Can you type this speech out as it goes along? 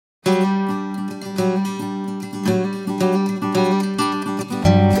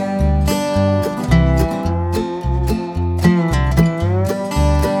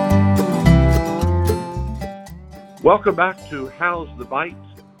Welcome back to How's the Bite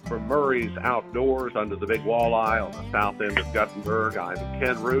from Murray's Outdoors under the big walleye on the south end of Guttenberg. I'm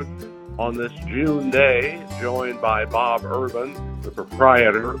Ken Root on this June day, joined by Bob Urban, the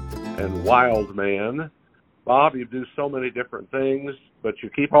proprietor and wild man. Bob, you do so many different things, but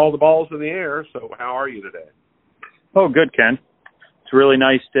you keep all the balls in the air, so how are you today? Oh, good, Ken. It's a really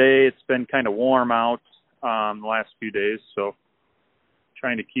nice day. It's been kind of warm out the last few days, so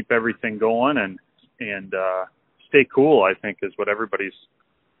trying to keep everything going and stay cool, I think, is what everybody's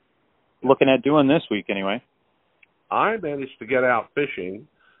looking at doing this week anyway. I managed to get out fishing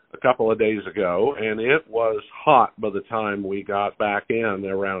a couple of days ago, and it was hot by the time we got back in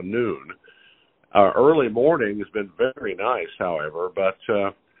around noon. Early morning has been very nice, however, but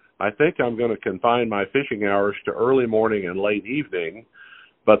I think I'm going to confine my fishing hours to early morning and late evening.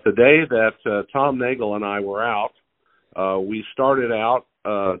 But the day that Tom Nagel and I were out, we started out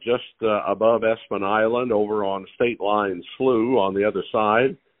just above Espin Island over on State Line Slough on the other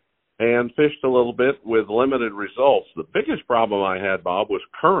side and fished a little bit with limited results. The biggest problem I had, Bob, was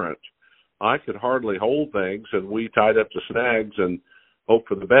current. I could hardly hold things, and we tied up to snags and hoped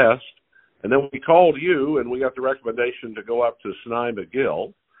for the best. And then we called you, and we got the recommendation to go up to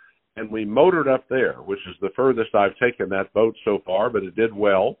McGill, and we motored up there, which is the furthest I've taken that boat so far, but it did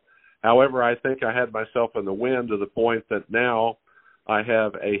well. However, I think I had myself in the wind to the point that now I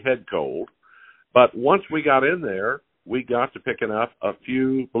have a head cold. But once we got in there, we got to picking up a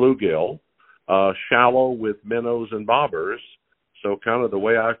few bluegill, shallow with minnows and bobbers, so kind of the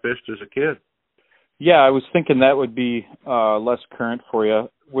way I fished as a kid. Yeah, I was thinking that would be less current for you.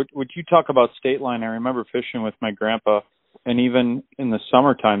 Would you talk about State Line? I remember fishing with my grandpa, and even in the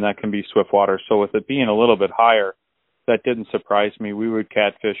summertime, that can be swift water. So with it being a little bit higher, that didn't surprise me. We would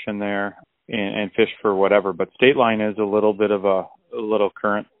catfish in there and fish for whatever. But State Line is a little bit of a little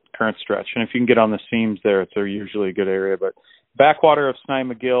current stretch. And if you can get on the seams there, it's usually a good area. But backwater of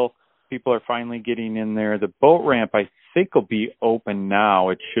McGill, people are finally getting in there. The boat ramp, I think, will be open now.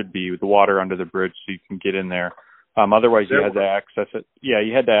 It should be, with the water under the bridge, so you can get in there. Otherwise, you had to access it. Yeah,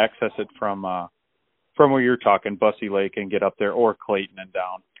 you had to access it from where you're talking, Bussy Lake, and get up there, or Clayton and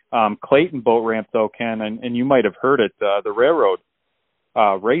down. Clayton boat ramp, though, Ken, and you might have heard it, the railroad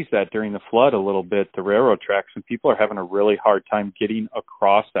raised that during the flood a little bit, the railroad tracks, and people are having a really hard time getting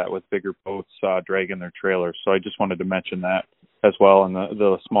across that with bigger boats dragging their trailers. So I just wanted to mention that as well in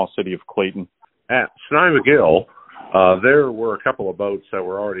the small city of Clayton. At McGill, there were a couple of boats that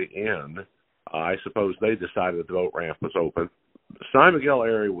were already in. I suppose they decided the boat ramp was open. The McGill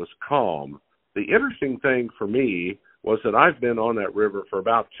area was calm. The interesting thing for me was that I've been on that river for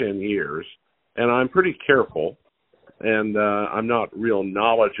about 10 years, and I'm pretty careful, and I'm not real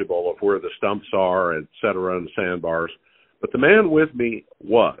knowledgeable of where the stumps are, et cetera, and sandbars. But the man with me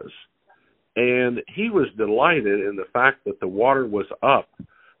was, and he was delighted in the fact that the water was up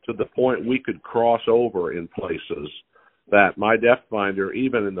to the point we could cross over in places that my depth finder,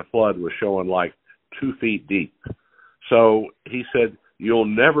 even in the flood, was showing like 2 feet deep. So he said, you'll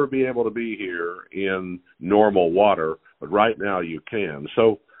never be able to be here in normal water, but right now you can.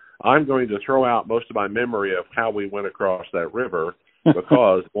 So I'm going to throw out most of my memory of how we went across that river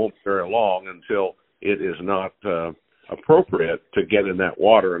because it won't be very long until it is not appropriate to get in that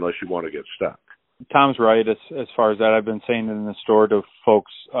water unless you want to get stuck. Tom's right as far as that. I've been saying in the store to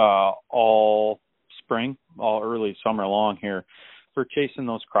folks all spring, all early summer long here, for chasing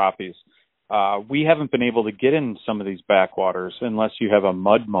those crappies. We haven't been able to get in some of these backwaters unless you have a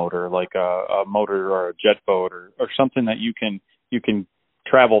mud motor, like a motor or a jet boat or something that you can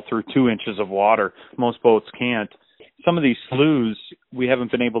travel through 2 inches of water. Most boats can't. Some of these sloughs we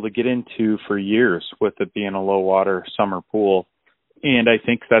haven't been able to get into for years with it being a low water summer pool. And I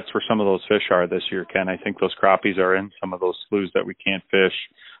think that's where some of those fish are this year, Ken. I think those crappies are in some of those sloughs that we can't fish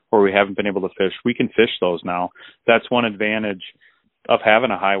or we haven't been able to fish. We can fish those now. That's one advantage of having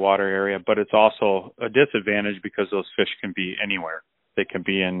a high water area, but it's also a disadvantage because those fish can be anywhere. They can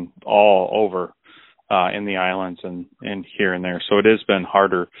be in all over in the islands and here and there. So it has been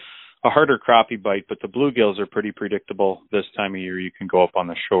a harder crappie bite, but the bluegills are pretty predictable this time of year. You can go up on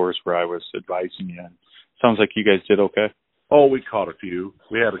the shores where I was advising you. And sounds like you guys did okay. Oh, we caught a few.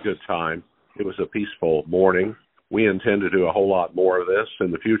 We had a good time. It was a peaceful morning. We intend to do a whole lot more of this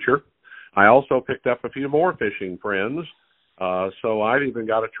in the future. I also picked up a few more fishing friends. So I've even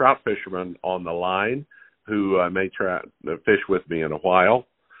got a trout fisherman on the line who may fish with me in a while.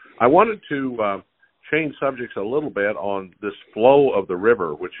 I wanted to change subjects a little bit on this flow of the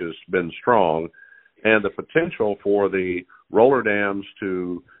river, which has been strong, and the potential for the roller dams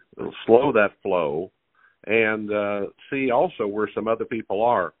to slow that flow and see also where some other people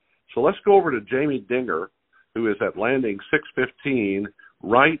are. So let's go over to Jamie Dinger, who is at landing 615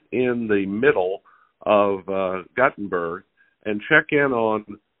 right in the middle of Guttenberg, and check in on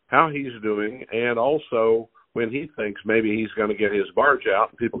how he's doing and also when he thinks maybe he's going to get his barge out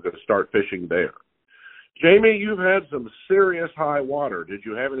and people can start fishing there. Jamie, you've had some serious high water. Did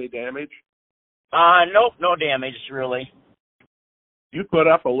you have any damage? Nope, no damage, really. You put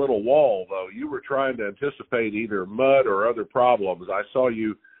up a little wall, though. You were trying to anticipate either mud or other problems. I saw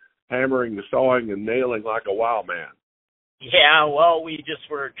you hammering, sawing, and nailing like a wild man. Yeah, well, we just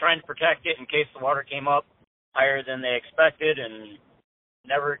were trying to protect it in case the water came up higher than they expected, and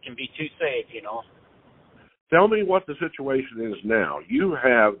never can be too safe, you know. Tell me what the situation is now. You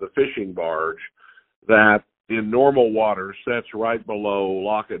have the fishing barge that in normal water sits right below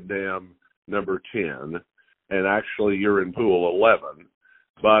Lockett Dam number 10, and actually you're in pool 11.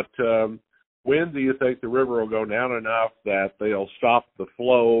 But when do you think the river will go down enough that they'll stop the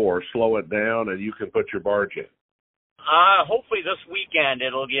flow or slow it down and you can put your barge in? Hopefully this weekend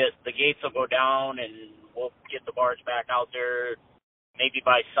the gates will go down and we'll get the barge back out there maybe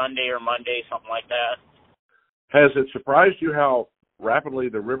by Sunday or Monday, something like that. Has it surprised you how rapidly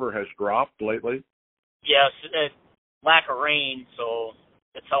the river has dropped lately? Yes, lack of rain, so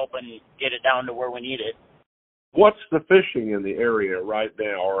it's helping get it down to where we need it. What's the fishing in the area right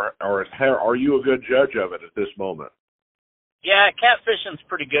now, or are you a good judge of it at this moment? Yeah, catfishing's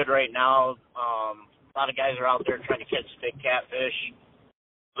pretty good right now. A lot of guys are out there trying to catch big catfish.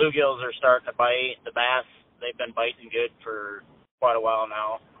 Bluegills are starting to bite. The bass, they've been biting good for quite a while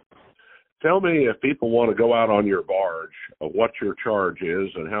now. Tell me, if people want to go out on your barge, what your charge is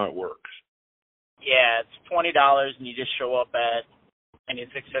and how it works. Yeah, it's $20, and you just show up at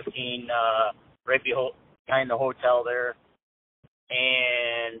 615 right behind the hotel there,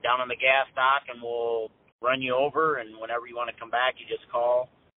 and down on the gas dock, and we'll run you over, and whenever you want to come back, you just call.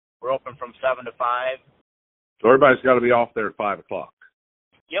 We're open from 7 to 5. So everybody's got to be off there at 5 o'clock.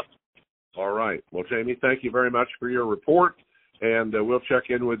 Yep. All right. Well, Jamie, thank you very much for your report, and we'll check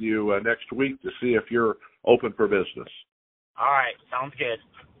in with you next week to see if you're open for business. All right. Sounds good.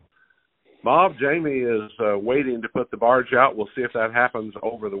 Bob, Jamie is waiting to put the barge out. We'll see if that happens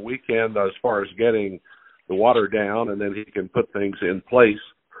over the weekend as far as getting the water down, and then he can put things in place.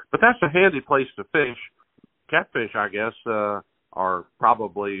 But that's a handy place to fish. Catfish, I guess, are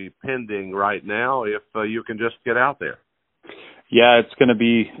probably pending right now if you can just get out there. Yeah, it's going to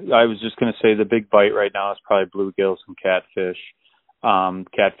be, I was just going to say the big bite right now is probably bluegills and catfish,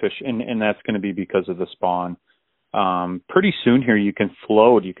 and that's going to be because of the spawn. Pretty soon here you can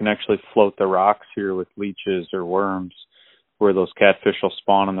float. You can actually float the rocks here with leeches or worms where those catfish will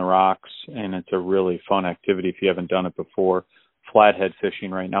spawn on the rocks, and it's a really fun activity if you haven't done it before. Flathead fishing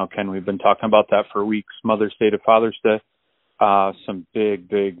right now, Ken, we've been talking about that for weeks. Mother's Day to Father's Day. Some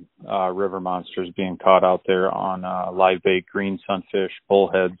big river monsters being caught out there on live bait, green sunfish,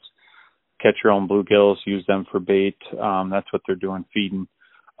 bullheads. Catch your own bluegills, use them for bait. That's what they're doing, feeding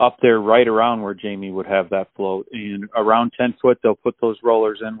up there right around where Jamie would have that float. And around 10 foot, they'll put those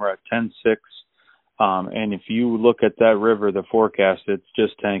rollers in. We're at 10.6. And if you look at that river, the forecast, it's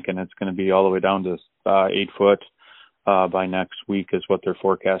just tanking. It's going to be all the way down to 8 foot by next week is what they're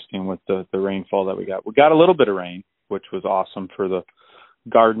forecasting with the rainfall that we got. We got a little bit of rain, which was awesome for the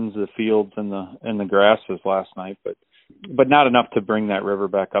gardens, the fields, and the grasses last night, but not enough to bring that river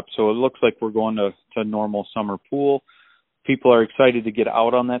back up. So it looks like we're going to normal summer pool. People are excited to get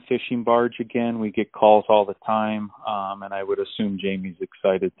out on that fishing barge again. We get calls all the time, and I would assume Jamie's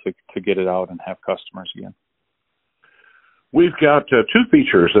excited to get it out and have customers again. We've got 2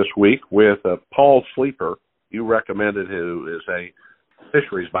 features this week with Paul Sleeper. You recommended, who is a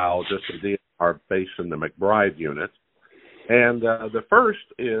fisheries biologist at the DNR based in the McBride unit. And the first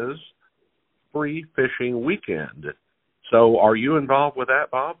is Free Fishing Weekend. So are you involved with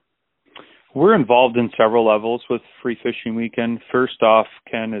that, Bob? We're involved in several levels with Free Fishing Weekend. First off,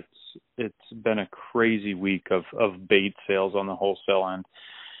 Ken, it's been a crazy week of bait sales on the wholesale end.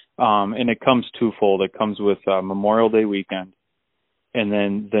 And it comes twofold. It comes with Memorial Day weekend. And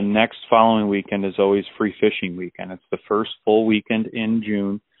then the next following weekend is always Free Fishing Weekend. It's the first full weekend in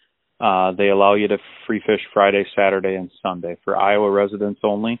June. They allow you to free fish Friday, Saturday, and Sunday for Iowa residents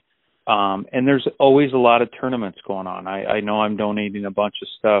only. And there's always a lot of tournaments going on. I know I'm donating a bunch of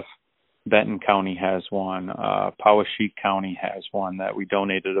stuff. Benton County has one. Poweshiek County has one that we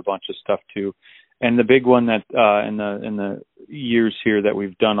donated a bunch of stuff to. And the big one that in the years here that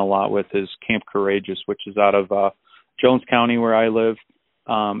we've done a lot with is Camp Courageous, which is out of Jones County where I live.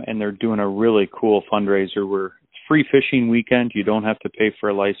 And they're doing a really cool fundraiser where it's free fishing weekend. You don't have to pay for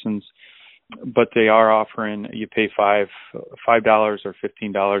a license, but they are offering, you pay $5 or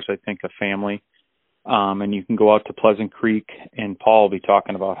 $15, I think, a family. And you can go out to Pleasant Creek, and Paul will be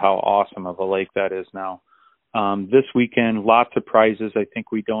talking about how awesome of a lake that is now. This weekend, lots of prizes. I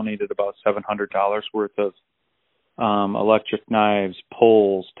think we donated about $700 worth of electric knives,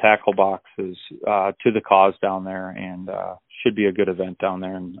 poles, tackle boxes to the cause down there, and should be a good event down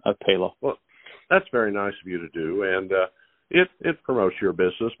there in Palo. Well, that's very nice of you to do, and it promotes your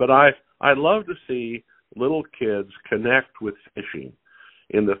business. But I love to see little kids connect with fishing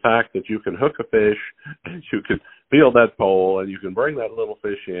in the fact that you can hook a fish, and you can feel that pole, and you can bring that little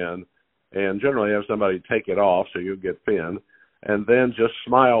fish in, and generally have somebody take it off so you get fin, and then just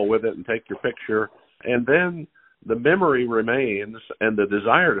smile with it and take your picture, and then the memory remains, and the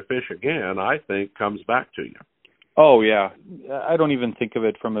desire to fish again, I think, comes back to you. Oh, yeah. I don't even think of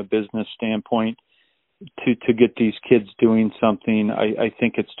it from a business standpoint to get these kids doing something. I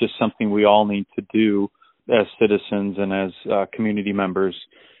think it's just something we all need to do as citizens and as community members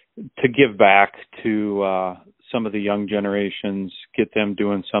to give back to some of the young generations, get them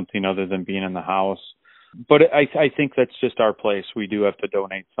doing something other than being in the house. But I think that's just our place. We do have to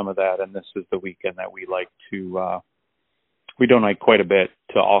donate some of that, and this is the weekend that we like to we donate quite a bit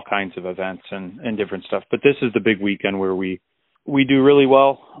to all kinds of events and different stuff. But this is the big weekend where we do really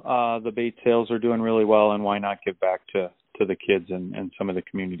well. The bait sales are doing really well, and why not give back to the kids and some of the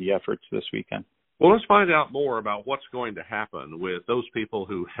community efforts this weekend. Well, let's find out more about what's going to happen with those people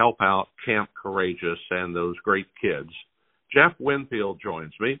who help out Camp Courageous and those great kids. Jeff Winfield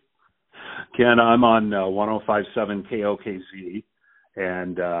joins me. Ken, I'm on 105.7 KOKZ,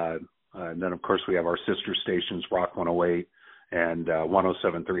 and then, of course, we have our sister stations, Rock 108 and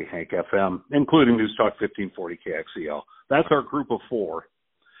 107.3 Hank FM, including News Talk 1540 KXEL. That's our group of four.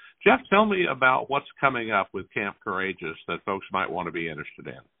 Jeff, tell me about what's coming up with Camp Courageous that folks might want to be interested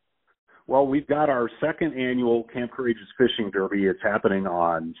in. Well, we've got our second annual Camp Courageous Fishing Derby. It's happening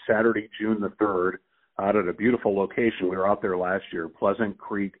on Saturday, June the 3rd, out at a beautiful location. We were out there last year, Pleasant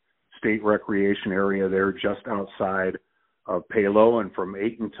Creek State Recreation Area there just outside of Palo, and from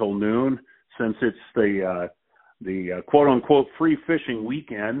 8 until noon, since it's the quote-unquote free fishing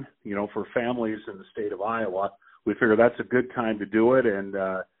weekend, for families in the state of Iowa, we figure that's a good time to do it, and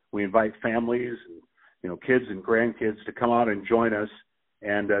we invite families, kids and grandkids to come out and join us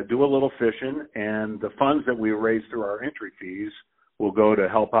and do a little fishing, and the funds that we raise through our entry fees will go to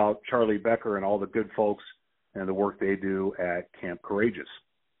help out Charlie Becker and all the good folks and the work they do at Camp Courageous.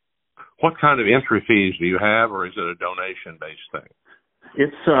 What kind of entry fees do you have, or is it a donation-based thing?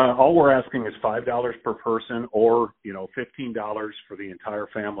 It's all we're asking is $5 per person, or $15 for the entire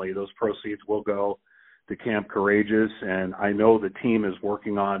family. Those proceeds will go to Camp Courageous, and I know the team is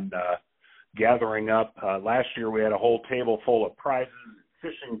working on gathering up. Last year we had a whole table full of prizes,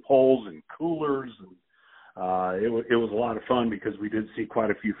 fishing poles and coolers, and it was a lot of fun because we did see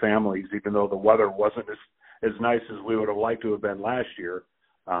quite a few families, even though the weather wasn't as nice as we would have liked to have been last year.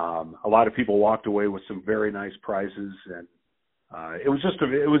 A lot of people walked away with some very nice prizes, and it was just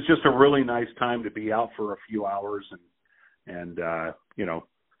a really nice time to be out for a few hours, and the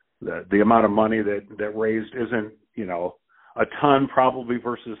amount of money that raised isn't a ton probably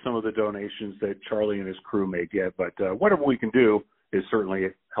versus some of the donations that Charlie and his crew may get, but whatever we can do is certainly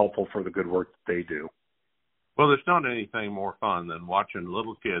helpful for the good work that they do. Well, there's not anything more fun than watching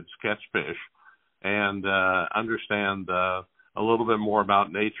little kids catch fish and understand a little bit more about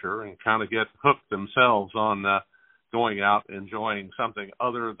nature and kind of get hooked themselves on going out enjoying something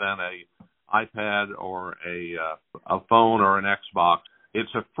other than a iPad or a phone or an Xbox.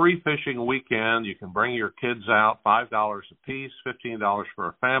 It's a free fishing weekend. You can bring your kids out, $5 a piece, $15 for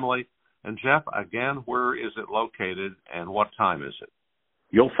a family. And, Jeff, again, where is it located and what time is it?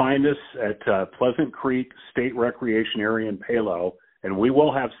 You'll find us at Pleasant Creek State Recreation Area in Palo, and we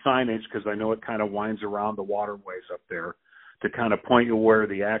will have signage because I know it kind of winds around the waterways up there to kind of point you where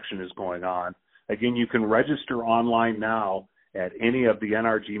the action is going on. Again, you can register online now at any of the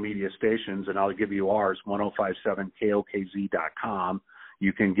NRG media stations, and I'll give you ours, 1057KOKZ.com.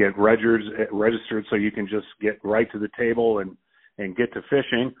 You can get registered so you can just get right to the table and get to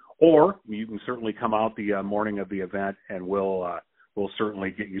fishing, or you can certainly come out the morning of the event, and we'll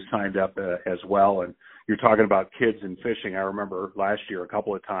certainly get you signed up as well. And you're talking about kids and fishing. I remember last year a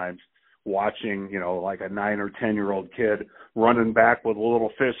couple of times watching, like a 9 or 10-year-old kid running back with a little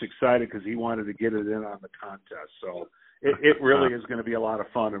fish, excited because he wanted to get it in on the contest. So it really is going to be a lot of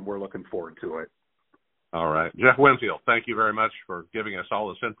fun, and we're looking forward to it. All right. Jeff Winfield, thank you very much for giving us all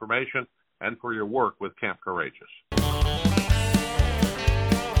this information and for your work with Camp Courageous.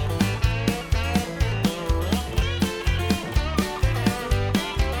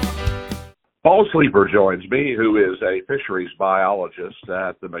 Paul Sleeper joins me, who is a fisheries biologist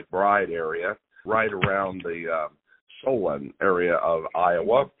at the McBride area. right around the Solon area of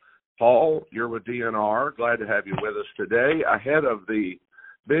Iowa. Paul, you're with DNR. Glad to have you with us today ahead of the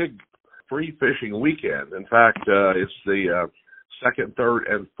big free fishing weekend. In fact, it's the 2nd,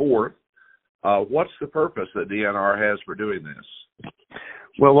 3rd, and 4th. What's the purpose that DNR has for doing this?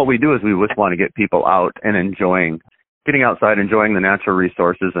 Well, what we do is we just want to get people out and getting outside, enjoying the natural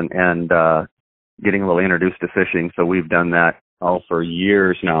resources and getting a little introduced to fishing. So we've done that all for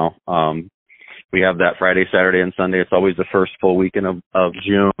years now. We have that Friday, Saturday, and Sunday. It's always the first full weekend of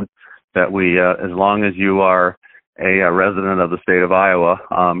June that we, as long as you are a resident of the state of Iowa,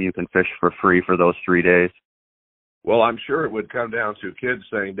 you can fish for free for those 3 days. Well, I'm sure it would come down to kids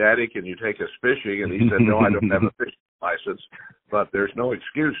saying, "Daddy, can you take us fishing?" And he said, "No, I don't have a fishing license." But there's no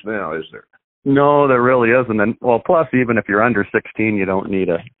excuse now, is there? No, there really isn't. And well, plus, even if you're under 16, you don't need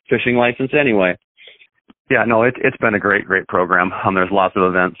a fishing license anyway. Yeah, no, it's been a great program. There's lots of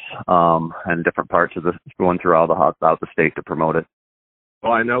events and different parts of going throughout the state to promote it.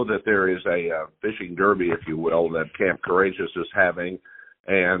 Well, I know that there is a fishing derby, if you will, that Camp Courageous is having,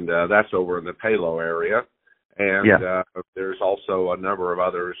 and that's over in the Palo area. And there's also a number of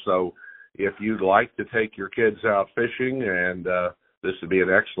others. So if you'd like to take your kids out fishing, and this would be an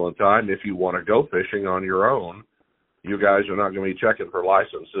excellent time if you want to go fishing on your own, you guys are not going to be checking for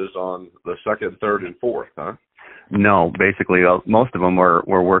licenses on the 2nd, 3rd, and 4th, huh? No, basically, most of them we're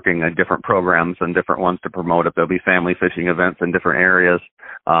working at different programs and different ones to promote it. There'll be family fishing events in different areas.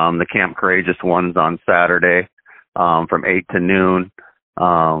 The Camp Courageous one's on Saturday from 8 to noon.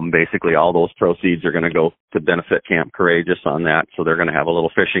 Basically, all those proceeds are going to go to benefit Camp Courageous on that. So they're going to have a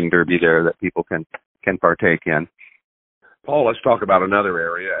little fishing derby there that people can partake in. Paul, let's talk about another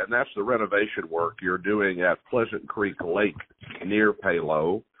area, and that's the renovation work you're doing at Pleasant Creek Lake near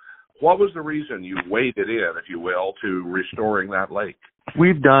Palo. What was the reason you waded in, if you will, to restoring that lake?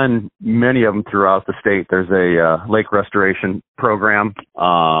 We've done many of them throughout the state. There's a lake restoration program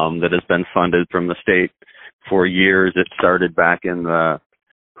that has been funded from the state for years. It started back in the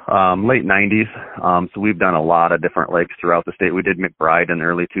late 90s. So we've done a lot of different lakes throughout the state. We did McBride in the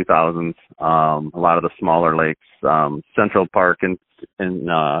early 2000s, a lot of the smaller lakes, Central Park in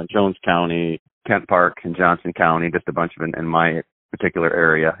Jones County, Kent Park in Johnson County, just a bunch of in my particular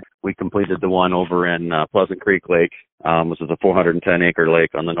area. We completed the one over in Pleasant Creek Lake, which is a 410-acre lake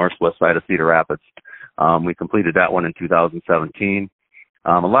on the northwest side of Cedar Rapids. We completed that one in 2017.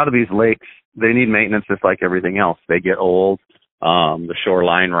 A lot of these lakes, they need maintenance just like everything else. They get old. The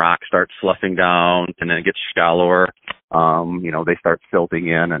shoreline rock starts sloughing down, and then it gets shallower. They start silting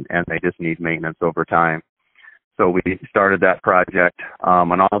in, and they just need maintenance over time. So we started that project.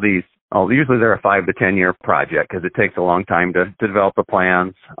 And all these, usually they're a 5 to 10 year project because it takes a long time to develop the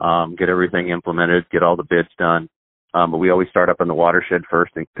plans, get everything implemented, get all the bids done. But we always start up in the watershed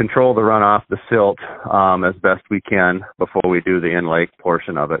first and control the runoff, the silt, as best we can before we do the in-lake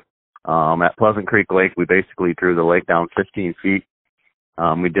portion of it. At Pleasant Creek Lake, we basically drew the lake down 15 feet.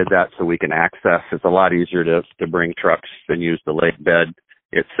 We did that so we can access. It's a lot easier to bring trucks than use the lake bed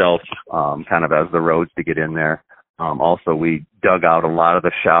itself, kind of as the roads to get in there. Also, we dug out a lot of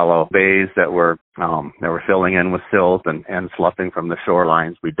the shallow bays that were filling in with sills and sloughing from the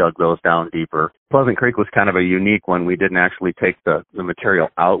shorelines. We dug those down deeper. Pleasant Creek was kind of a unique one. We didn't actually take the material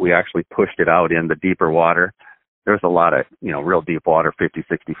out. We actually pushed it out in the deeper water. There's a lot of, real deep water, 50,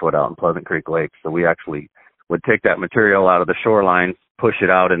 60 foot out in Pleasant Creek Lake. So we actually would take that material out of the shoreline, push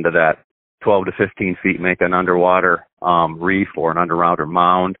it out into that 12 to 15 feet, make an underwater reef or an underwater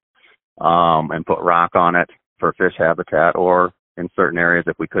mound, and put rock on it for fish habitat. Or in certain areas,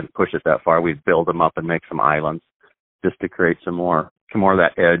 if we couldn't push it that far, we'd build them up and make some islands just to create some more of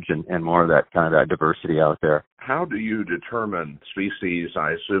that edge and more of that kind of that diversity out there. How do you determine species?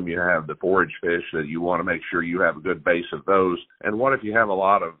 I assume you have the forage fish that you want to make sure you have a good base of those. And what if you have a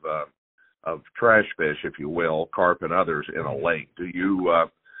lot of trash fish, if you will, carp and others in a lake? Do you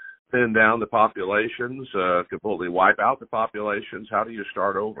thin down the populations, completely wipe out the populations? How do you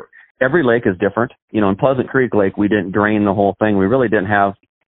start over? Every lake is different. In Pleasant Creek Lake, we didn't drain the whole thing. We really didn't have.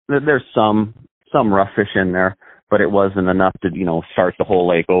 There's some rough fish in there, but it wasn't enough to, start the whole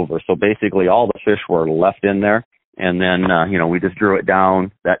lake over. So basically all the fish were left in there. And then, we just drew it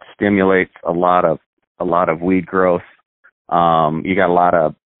down. That stimulates a lot of weed growth. You got a lot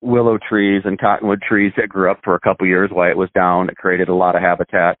of willow trees and cottonwood trees that grew up for a couple years while it was down. It created a lot of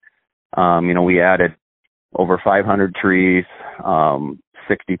habitat. We added over 500 trees,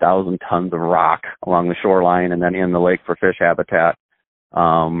 60,000 tons of rock along the shoreline and then in the lake for fish habitat,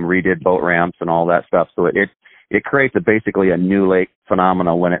 redid boat ramps and all that stuff. So it creates basically a new lake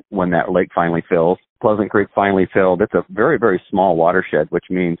phenomena when that lake finally fills. Pleasant Creek finally filled. It's a very, very small watershed, which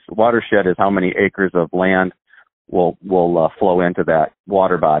means watershed is how many acres of land will flow into that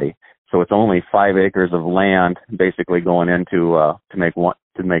water body. So it's only 5 acres of land basically going into to make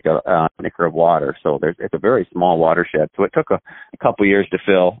an acre of water. So it's a very small watershed. So it took a couple years to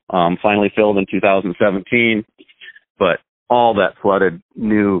fill. Finally filled in 2017, but all that flooded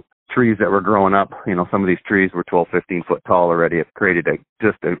new trees that were growing up, some of these trees were 12, 15 foot tall already. It created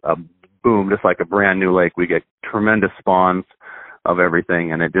a boom, just like a brand new lake. We get tremendous spawns of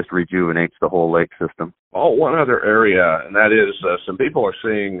everything, and it just rejuvenates the whole lake system. Oh, one other area, and that is some people are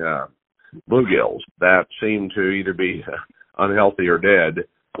seeing bluegills that seem to either be unhealthy or dead.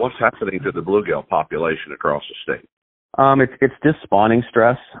 What's happening to the bluegill population across the state? It's just spawning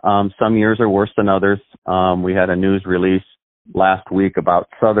stress. Some years are worse than others. We had a news release last week about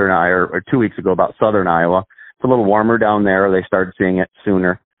southern Iowa, or 2 weeks ago about southern Iowa. It's a little warmer down there. They started seeing it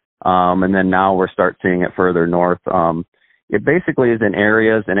sooner. And then now we're starting seeing it further north. It basically is in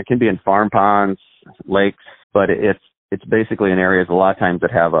areas, and it can be in farm ponds, lakes, but it's basically in areas a lot of times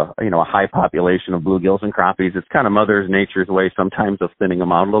that have a high population of bluegills and crappies. It's kind of Mother Nature's way sometimes of thinning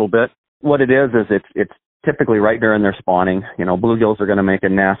them out a little bit. What it is it's typically right during their spawning. Bluegills are going to make a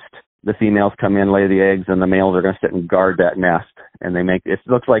nest. The females come in, lay the eggs, and the males are going to sit and guard that nest. And it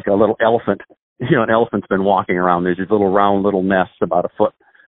looks like a little elephant. An elephant's been walking around. There's these little round little nests about a foot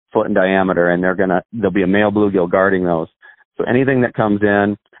in diameter, and there'll be a male bluegill guarding those. So anything that comes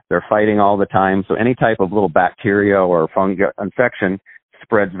in, they're fighting all the time. So any type of little bacteria or fungal infection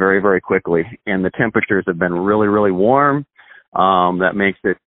spreads very, very quickly. And the temperatures have been really, really warm. That makes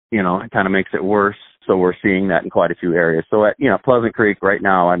it, it kind of makes it worse. So we're seeing that in quite a few areas. So at, Pleasant Creek right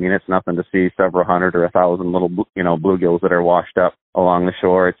now, it's nothing to see several hundred or 1,000 little, bluegills that are washed up along the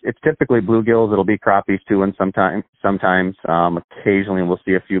shore. It's typically bluegills. It'll be crappies too, and sometimes, occasionally we'll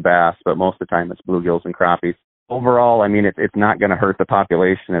see a few bass, but most of the time it's bluegills and crappies. Overall, it's not going to hurt the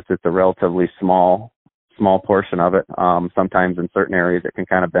population. It's a relatively small portion of it. Sometimes in certain areas it can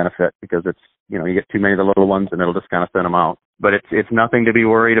kind of benefit because it's, you get too many of the little ones and it'll just kind of thin them out. But it's nothing to be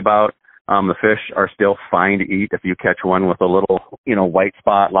worried about. The fish are still fine to eat. If you catch one with a little, white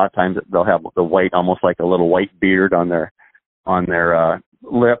spot, a lot of times they'll have the white, almost like a little white beard on their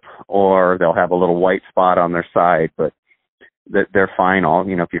lip, or they'll have a little white spot on their side, but they're fine.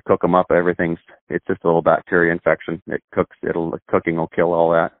 If you cook them up, it's just a little bacteria infection. Cooking will kill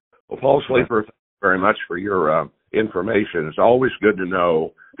all that. Well, Paul Sleeper, thank you very much for your information. It's always good to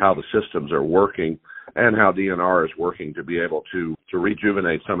know how the systems are working and how DNR is working to be able to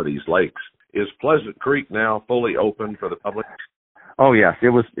rejuvenate some of these lakes. Is Pleasant Creek now fully open for the public? Oh yes, it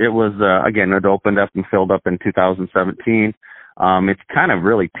was again, it opened up and filled up in 2017. It's kind of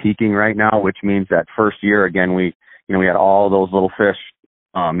really peaking right now, which means that first year again we had all those little fish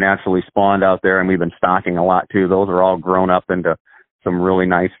naturally spawned out there, and we've been stocking a lot too. Those are all grown up into some really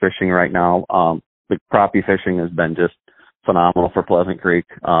nice fishing right now. The crappie fishing has been just phenomenal for Pleasant Creek.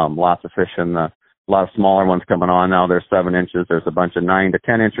 Lots of fish a lot of smaller ones coming on now. There's 7 inches. There's a bunch of 9 to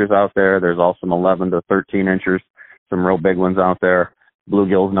 10 inches out there. There's also some 11 to 13 inches, some real big ones out there.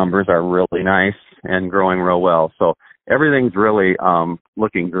 Bluegill's numbers are really nice and growing real well. So everything's really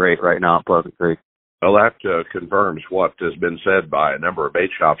looking great right now at Pleasant Creek. Well, that confirms what has been said by a number of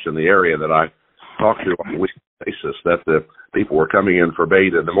bait shops in the area that I talk to on a weekly basis, that the people were coming in for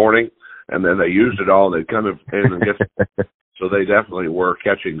bait in the morning, and then they used it all, and they'd come in and get so they definitely were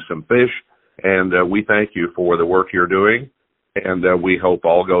catching some fish, and we thank you for the work you're doing, and we hope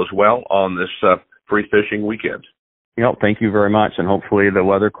all goes well on this free fishing weekend. Thank you very much, and hopefully the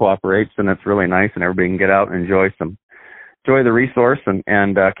weather cooperates, and it's really nice, and everybody can get out and enjoy the resource and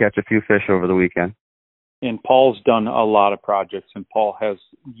catch a few fish over the weekend. And Paul's done a lot of projects, and Paul has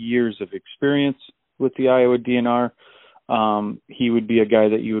years of experience with the Iowa DNR. He would be a guy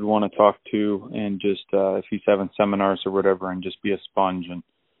that you would want to talk to, and just if he's having seminars or whatever, and just be a sponge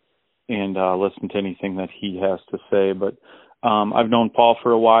and listen to anything that he has to say. But I've known Paul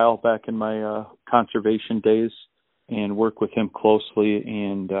for a while, back in my conservation days, and work with him closely.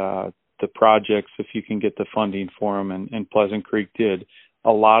 And the projects, if you can get the funding for them, and Pleasant Creek did,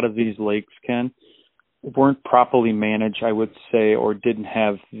 a lot of these lakes, Ken, weren't properly managed, I would say, or didn't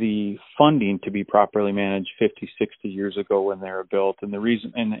have the funding to be properly managed 50, 60 years ago when they were built. And the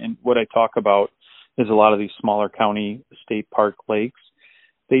reason, and what I talk about is a lot of these smaller county state park lakes,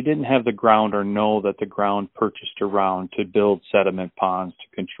 they didn't have the ground or know that the ground purchased around to build sediment ponds,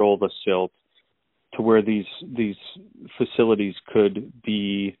 to control the silt, to where these facilities could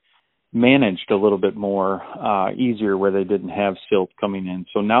be managed a little bit more easier, where they didn't have silt coming in.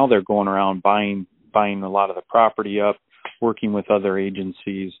 So now they're going around buying a lot of the property up, working with other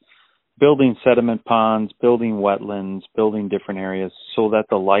agencies, building sediment ponds, building wetlands, building different areas so that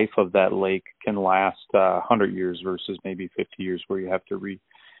the life of that lake can last 100 years versus maybe 50 years where you have to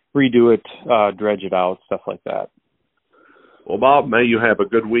redo it, dredge it out, stuff like that. Well, Bob, may you have a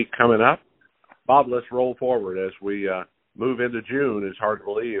good week coming up. Bob, let's roll forward as we move into June. It's hard to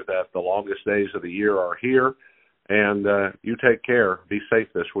believe that the longest days of the year are here. And you take care. Be safe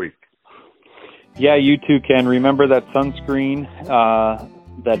this week. Yeah, you too, Ken. Remember that sunscreen,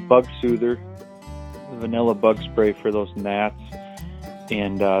 that bug soother, vanilla bug spray for those gnats.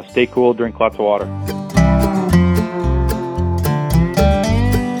 And stay cool, drink lots of water.